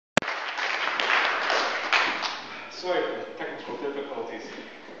Sorry for technical difficulties.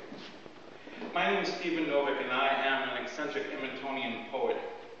 My name is Stephan Novik, and I am an eccentric Edmontonian poet.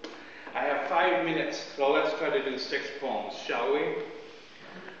 I have 5 minutes, so let's try to do 6 poems, shall we?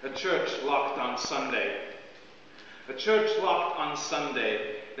 A church locked on Sunday. A church locked on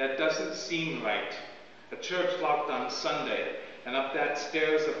Sunday, that doesn't seem right. A church locked on Sunday, and up that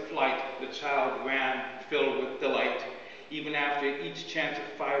stairs of flight the child ran, filled with delight, even after each chant of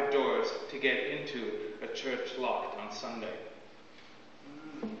 5 doors to get into a church locked on Sunday.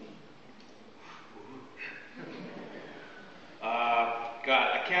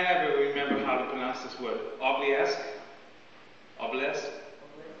 God, I can't ever remember how to pronounce this word. Obelisk? Obelisk?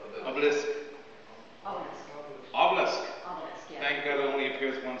 Obelisk. Obelisk. Thank God it only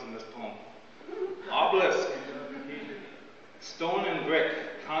appears once in this poem. Obelisk. Stone and brick,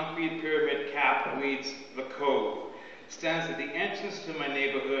 concrete pyramid cap leads the cove. Stands at the entrance to my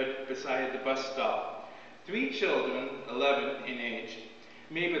neighborhood beside the bus stop. 3 children, 11 in age.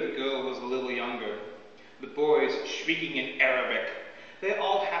 Maybe the girl was a little younger. The boys shrieking in Arabic. They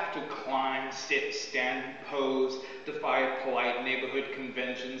all have to climb, sit, stand, pose, defy polite neighborhood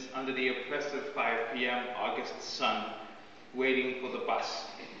conventions under the oppressive 5 p.m. August sun, waiting for the bus.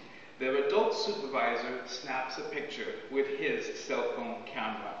 Their adult supervisor snaps a picture with his cell phone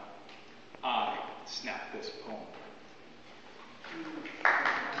camera. I snap this poem.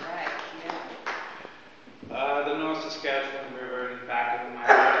 Right, yeah. The North Saskatchewan River in back of my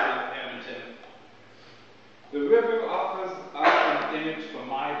hometown of Edmonton. The river offers up an image for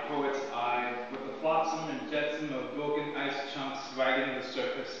my poet's eye, with the flotsam and jetsam of broken ice chunks riding the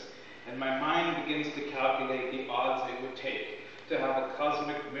surface, and my mind begins to calculate the odds it would take to have a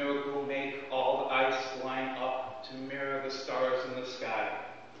cosmic miracle make all the ice line up to mirror the stars in the sky.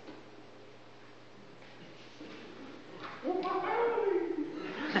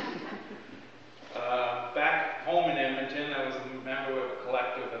 Back home in Edmonton, I was a member of a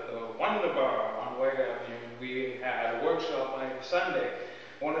collective at the Wonder Bar on White Avenue. We had a workshop on every Sunday.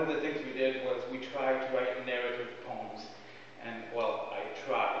 One of the things we did was we tried to write narrative poems. And, well, I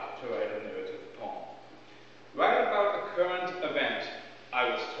tried to write a narrative poem. Write about a current event, I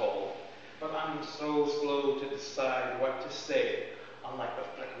was told, but I'm so slow to decide what to say. Unlike the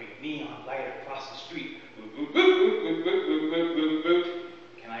flickering neon light across the street.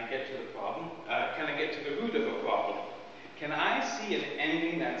 Can I get to the problem? Can I get to the root of a problem? Can I see an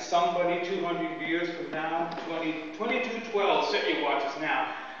ending that somebody 200 years from now, 2212, set your watches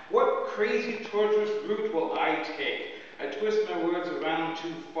now, what crazy torturous route will I take? I twist my words around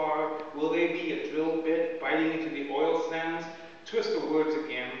too far. Will they be a drill bit biting into the oil sands? Twist the words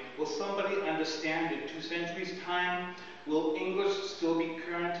again. Will somebody understand in 2 centuries' time? Will English still be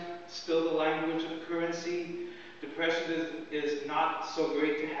current, still the language of currency? Depression is not so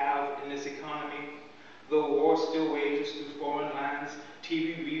great to have in this economy. Though war still wages through foreign lands,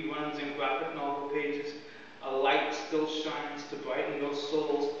 TV reruns and graphic novel pages, a light still shines to brighten those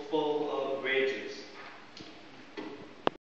souls